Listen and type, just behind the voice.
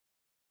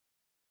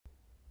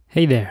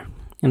Hey there,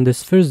 in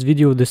this first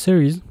video of the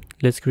series,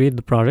 let's create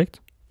the project.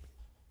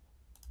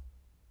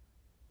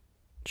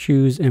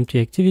 Choose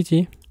empty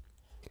activity,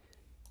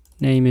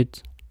 name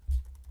it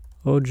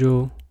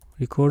audio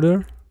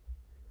recorder,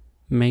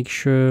 make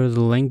sure the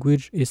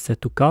language is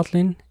set to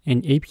Kotlin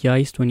and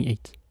API is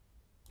 28.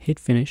 Hit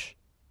finish.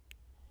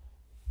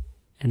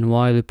 And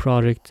while the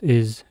project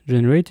is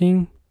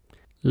generating,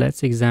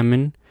 let's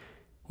examine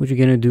what you're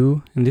gonna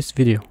do in this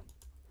video.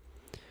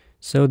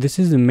 So this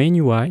is the main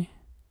UI.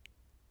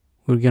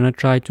 We're gonna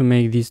try to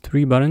make these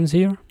three buttons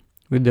here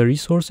with the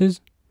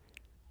resources,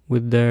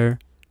 with their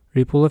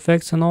ripple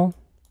effects and all,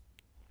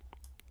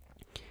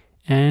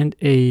 and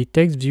a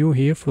text view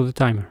here for the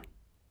timer.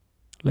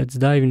 Let's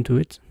dive into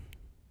it.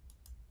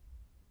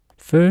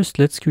 First,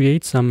 let's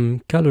create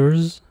some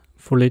colors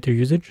for later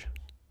usage.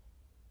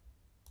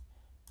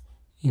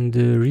 In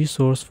the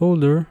resource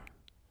folder,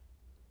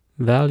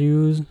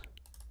 values,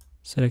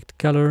 select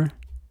color,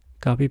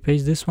 copy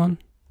paste this one,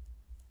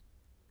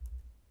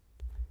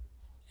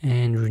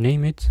 and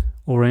rename it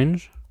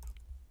orange.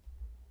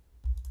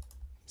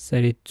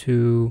 Set it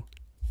to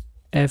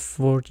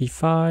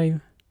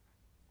F4511E.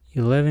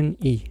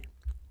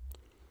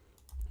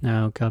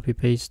 Now copy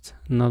paste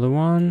another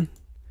one,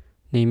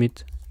 name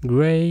it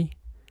gray.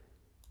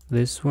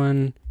 This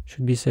one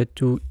should be set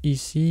to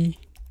EC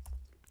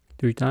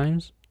 3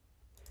 times.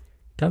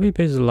 Copy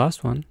paste the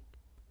last one,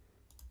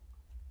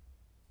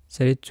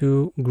 set it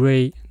to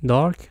gray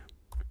dark,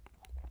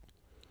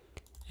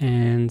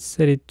 and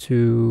set it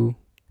to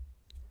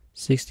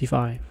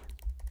 65.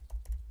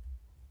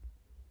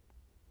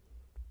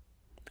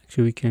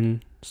 Actually, we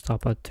can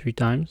stop at 3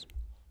 times.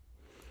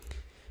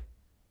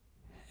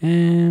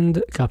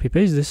 And copy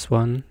paste this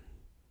one,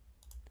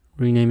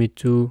 rename it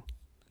to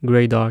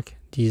gray dark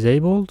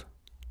disabled.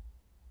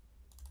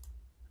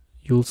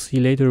 You'll see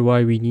later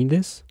why we need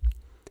this,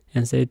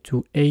 and set it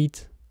to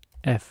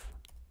 8F.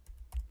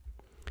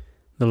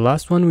 The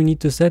last one we need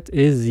to set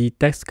is the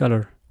text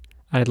color.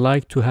 I'd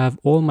like to have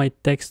all my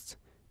text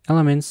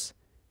elements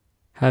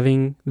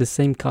having the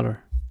same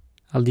color.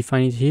 I'll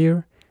define it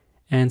here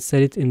and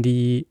set it in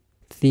the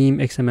theme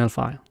XML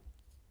file.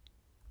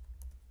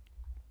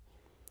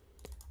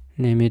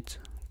 Name it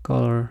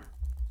color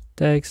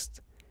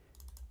text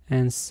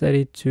and set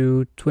it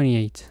to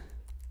 28.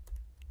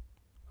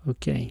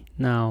 Okay,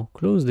 now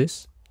close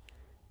this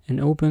and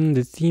open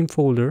the theme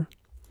folder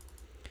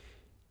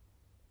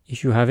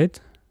if you have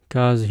it,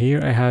 because here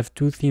I have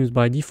 2 themes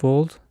by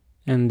default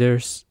and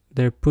they're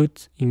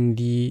put in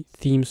the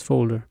themes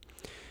folder.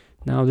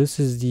 Now this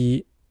is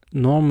the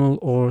normal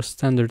or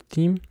standard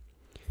theme.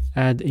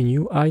 Add a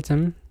new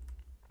item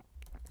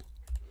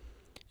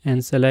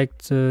and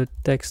select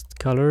text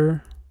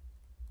color.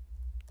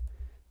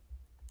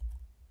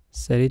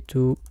 Set it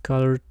to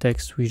color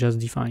text we just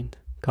defined.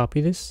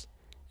 Copy this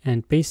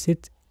and paste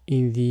it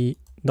in the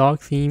dark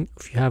theme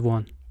if you have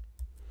one.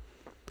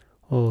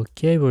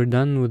 Okay, we're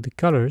done with the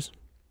colors.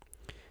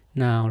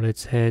 Now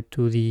let's head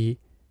to the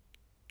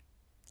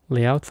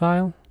layout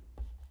file.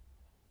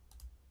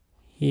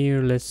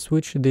 Here, let's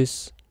switch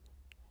this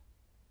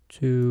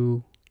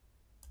to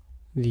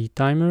the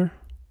timer.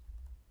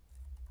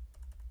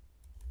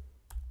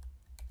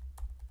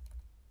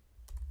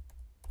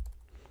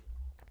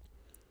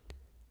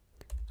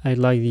 I'd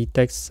like the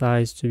text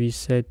size to be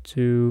set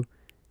to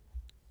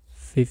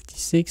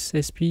 56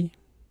 SP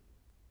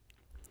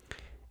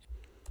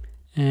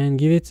and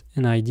give it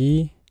an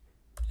ID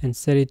and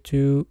set it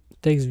to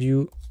text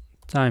view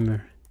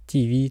timer,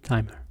 TV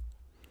timer.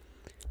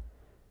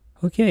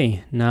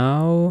 Okay,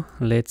 now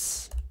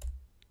let's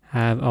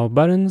have our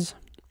buttons.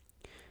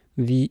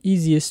 The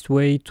easiest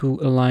way to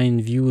align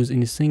views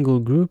in a single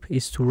group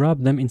is to wrap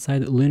them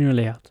inside a linear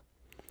layout.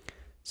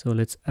 So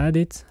let's add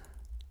it.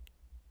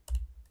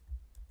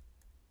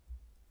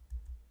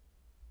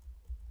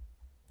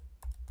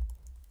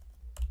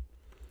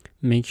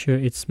 Make sure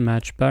it's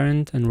match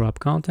parent and wrap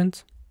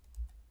content.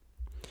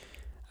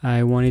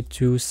 I want it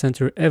to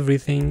center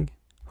everything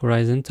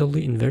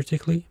horizontally and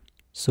vertically.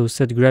 So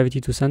set gravity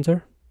to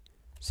center.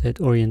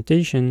 Set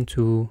orientation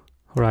to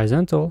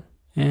horizontal,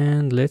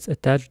 and let's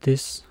attach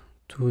this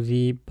to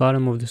the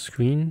bottom of the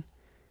screen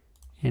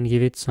and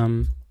give it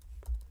some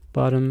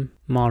bottom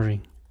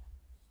margin.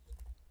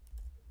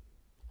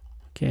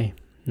 Okay,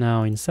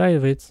 now inside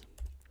of it,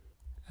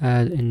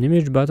 add an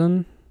image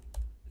button.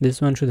 This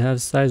one should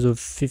have size of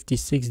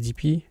 56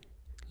 dp.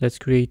 Let's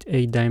create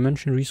a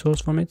dimension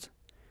resource from it.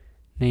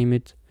 Name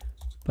it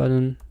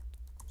button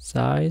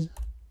size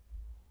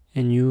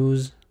and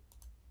use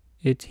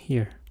it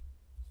here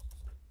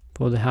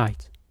for the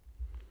height.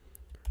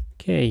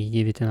 Okay,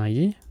 give it an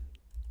ID.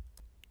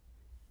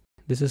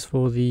 This is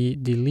for the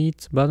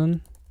delete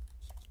button.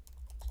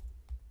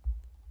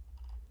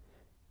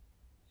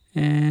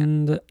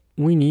 And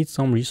we need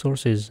some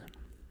resources.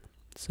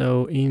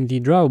 So in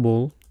the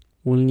drawable,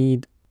 we'll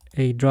need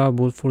a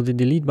drawable for the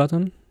delete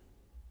button.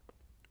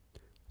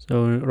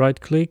 So right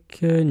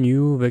click,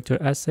 new vector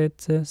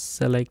asset,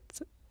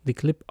 select the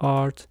clip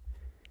art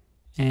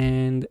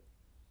and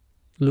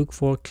look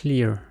for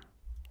clear.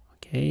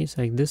 Okay, Okay, it's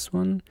like this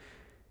one.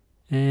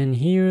 And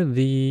here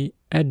the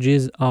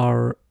edges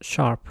are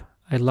sharp.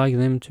 I'd like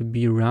them to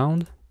be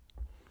round.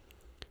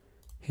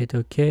 Hit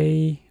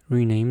OK,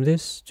 rename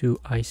this to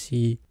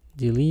IC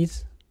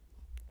delete,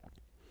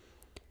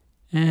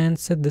 and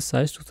set the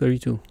size to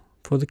 32.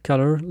 For the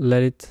color,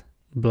 let it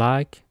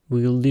black.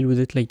 We'll deal with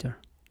it later.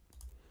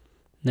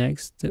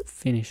 Next,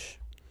 finish.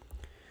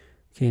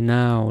 Okay,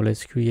 now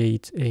let's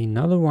create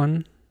another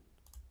one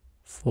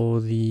for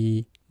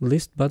the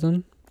list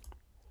button.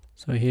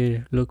 So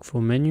here, look for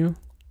menu,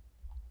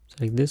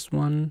 select this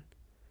one,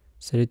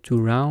 set it to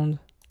round.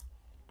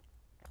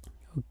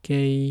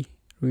 Okay,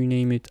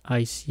 rename it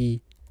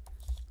IC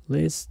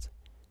list,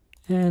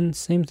 and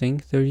same thing,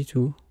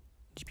 32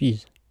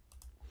 dps.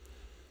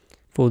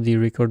 For the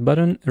record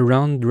button, a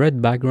round red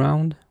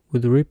background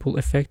with a ripple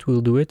effect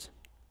will do it.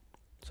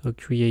 So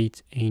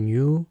create a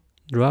new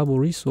drawable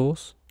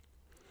resource,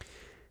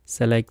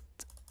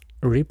 select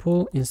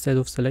ripple instead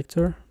of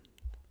selector,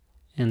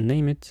 and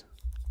name it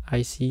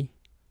IC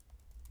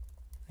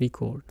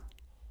record.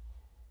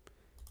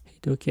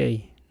 Hit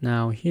OK.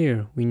 Now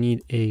here we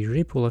need a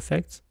ripple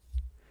effect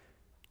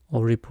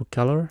or ripple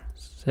color.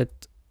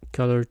 Set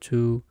color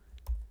to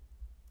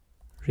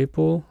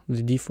ripple,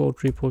 the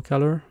default ripple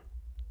color.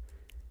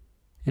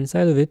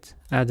 Inside of it,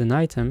 add an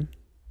item,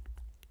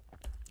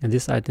 and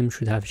this item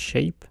should have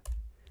shape.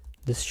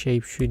 This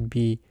shape should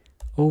be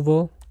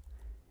oval,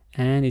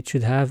 and it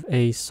should have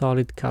a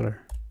solid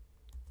color.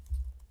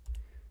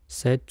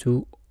 Set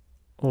to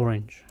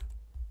orange.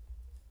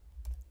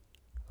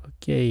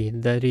 Okay,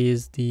 that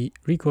is the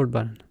record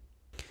button.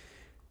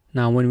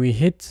 Now when we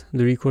hit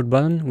the record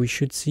button, we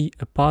should see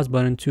a pause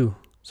button too.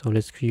 So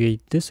let's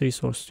create this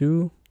resource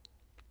too.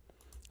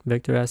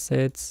 Vector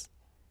assets,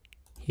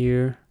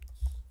 here,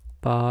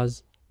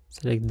 pause,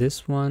 select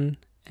this one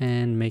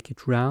and make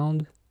it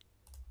round.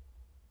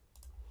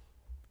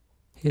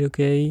 Hit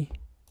OK,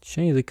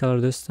 change the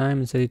color this time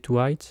and set it to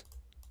white.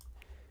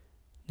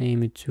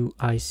 Name it to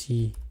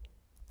IC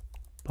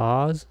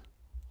pause,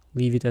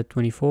 leave it at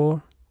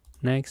 24,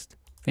 next,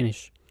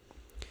 finish.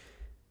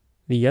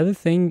 The other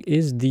thing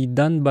is the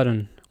done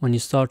button. When you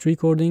start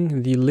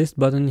recording, the list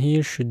button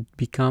here should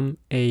become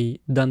a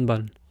done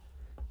button.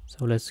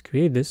 So let's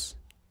create this.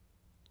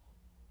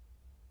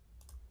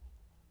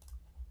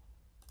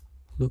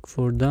 Look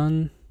for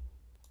done,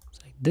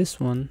 it's like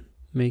this one,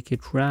 make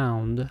it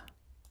round.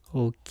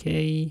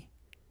 Okay,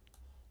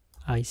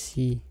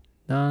 IC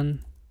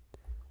done,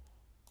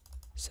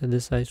 set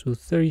the size to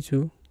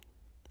 32,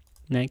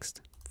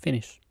 next,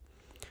 finish.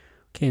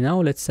 Okay,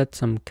 now let's set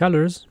some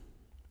colors.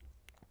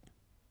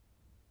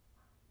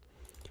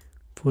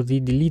 For the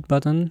delete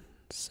button,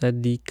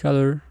 set the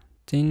color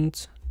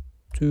tint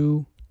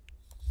to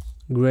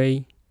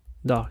gray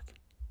dark.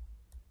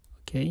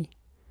 Okay,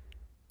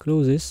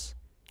 close this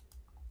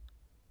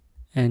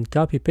and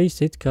copy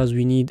paste it because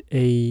we need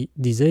a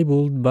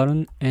disabled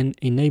button and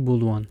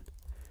enabled one.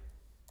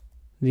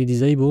 The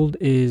disabled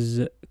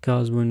is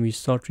because when we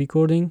start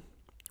recording,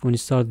 when you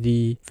start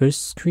the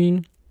first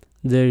screen,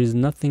 there is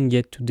nothing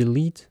yet to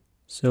delete,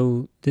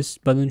 so this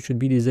button should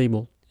be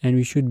disabled and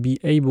we should be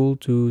able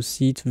to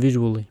see it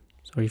visually.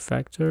 So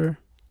refactor,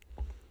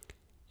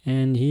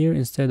 and here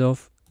instead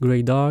of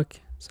gray dark,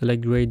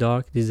 select gray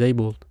dark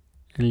disabled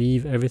and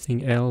leave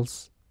everything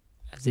else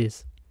as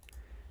is.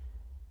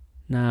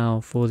 Now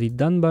for the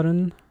done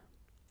button,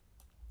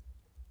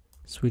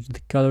 switch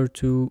the color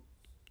to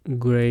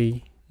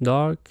gray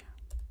dark,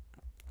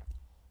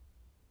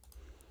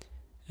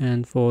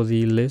 and for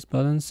the list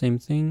button, same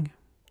thing,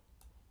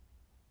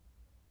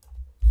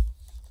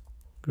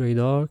 gray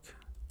dark,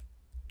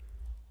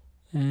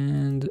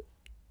 and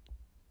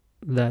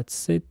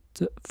that's it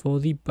for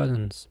the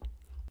buttons.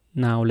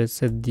 Now let's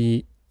set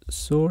the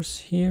source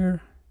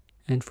here,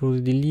 and for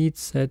the delete,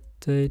 set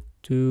it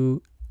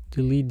to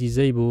delete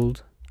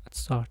disabled at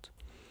start.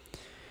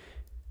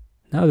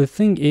 Now the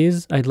thing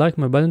is, I'd like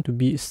my button to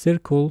be a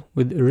circle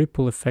with a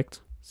ripple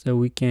effect, so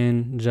we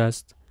can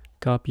just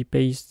copy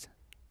paste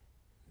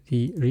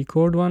the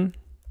record one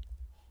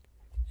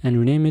and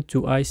rename it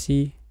to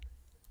IC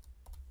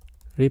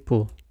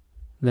ripple,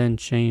 then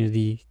change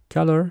the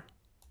color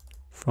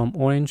from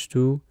orange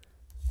to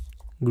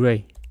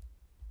gray.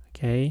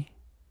 Okay,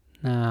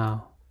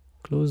 now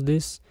close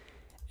this,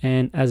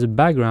 and as a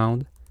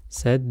background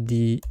set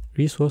the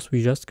resource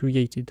we just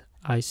created,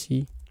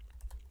 IC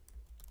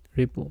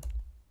ripple.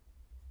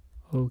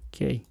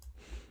 Okay,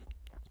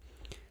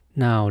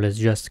 now let's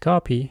just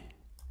copy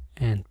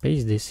and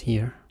paste this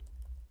here,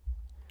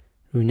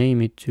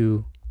 rename it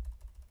to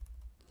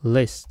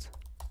list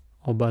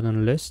or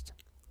button list,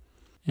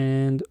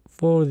 and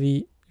for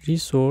the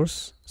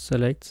resource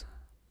select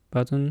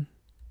button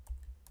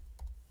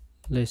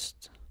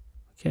list.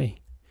 Okay,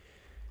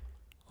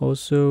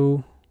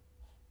 also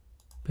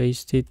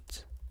paste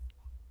it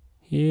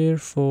here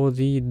for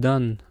the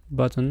done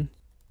button,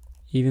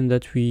 even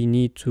that we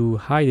need to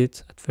hide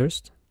it at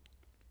first.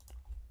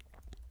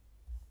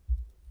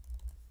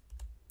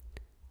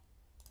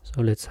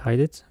 So let's hide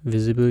it,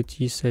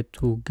 visibility set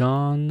to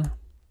gone.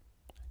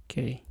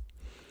 Okay,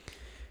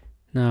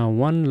 Now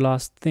one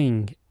last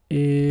thing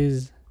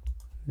is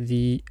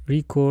the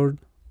record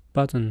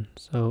button.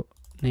 So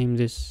name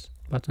this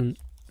button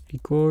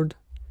record,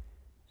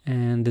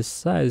 and the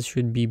size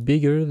should be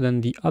bigger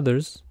than the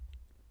others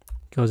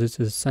because it's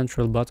a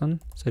central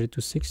button. Set it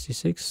to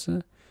 66.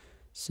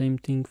 Same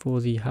thing for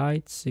the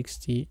height,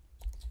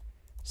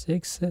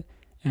 66.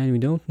 And we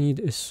don't need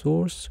a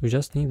source, we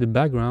just need the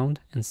background,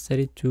 and set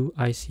it to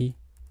IC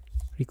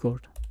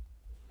record.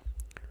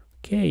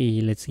 Okay,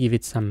 let's give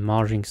it some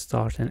margin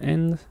start and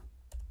end.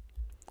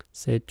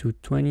 Set to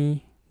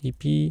 20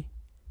 dp,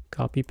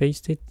 copy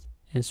paste it,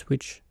 and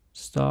switch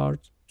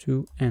start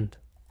to end.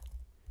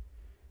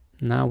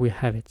 Now we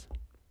have it.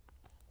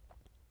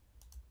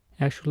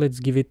 Actually, let's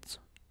give it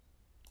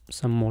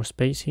some more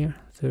space here.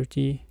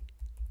 30.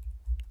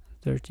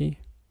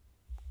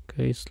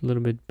 Okay, it's a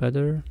little bit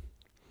better.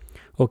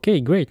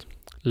 Okay, great.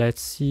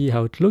 Let's see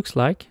how it looks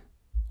like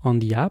on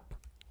the app.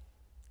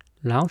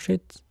 Launch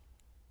it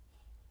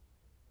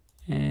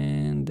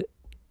and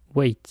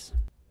wait.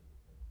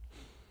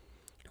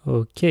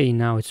 Okay,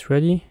 now it's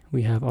ready.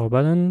 We have our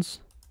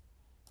buttons,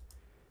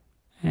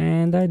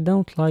 and I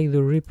don't like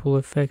the ripple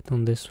effect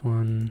on this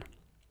one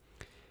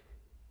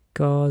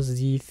because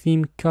the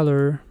theme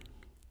color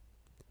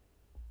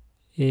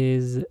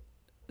is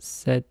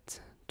set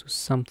to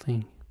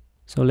something.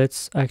 So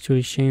let's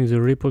actually change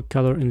the ripple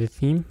color in the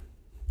theme.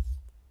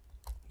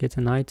 Get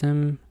an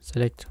item,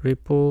 select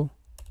ripple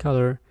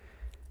color,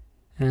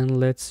 and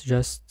let's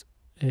just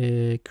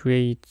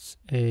create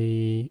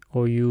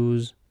or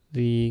use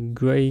the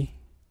gray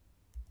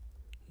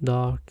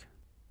dark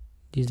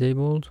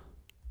disabled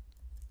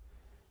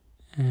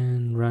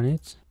and run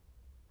it.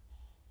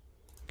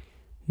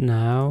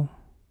 Now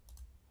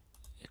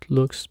it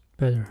looks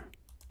better.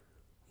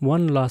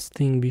 One last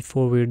thing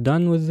before we're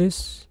done with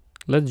this,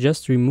 let's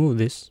just remove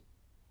this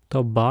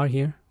top bar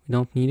here. We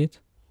don't need it.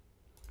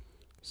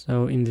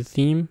 So in the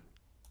theme,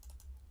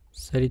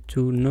 set it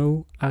to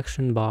no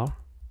action bar.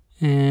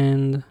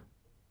 And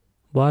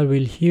while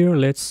we're here,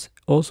 let's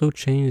also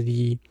change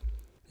the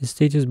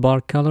status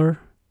bar color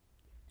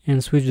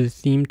and switch the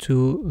theme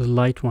to the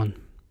light one.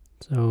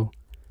 So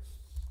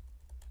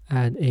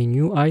add a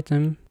new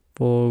item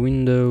for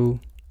window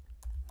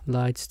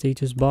light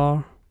status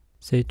bar,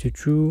 set to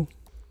true,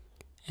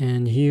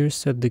 and here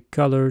set the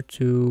color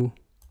to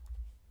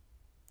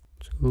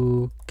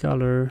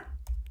color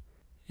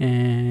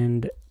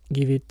and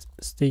give it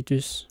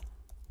status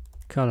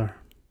color.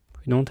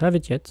 We don't have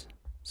it yet,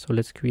 so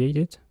let's create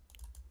it.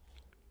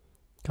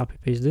 Copy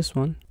paste this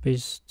one,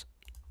 paste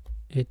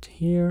it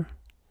here,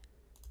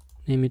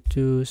 name it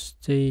to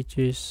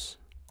status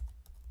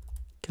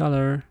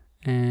color,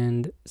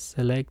 and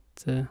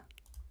select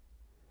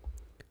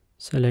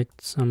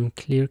some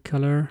clear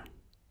color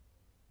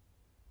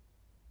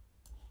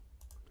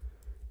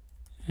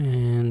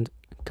and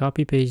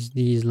copy paste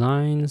these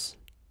lines,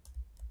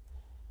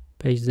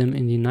 paste them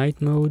in the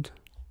night mode,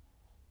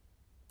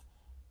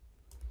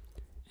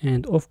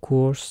 and of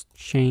course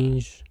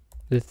change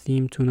the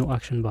theme to no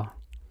action bar.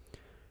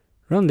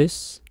 Run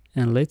this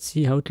and let's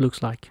see how it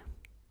looks like.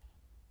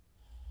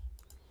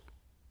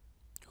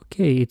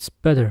 Okay, it's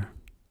better.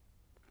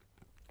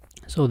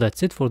 So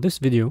that's it for this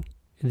video.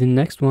 In the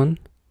next one,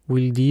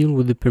 we'll deal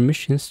with the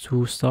permissions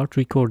to start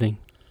recording.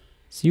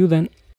 See you then.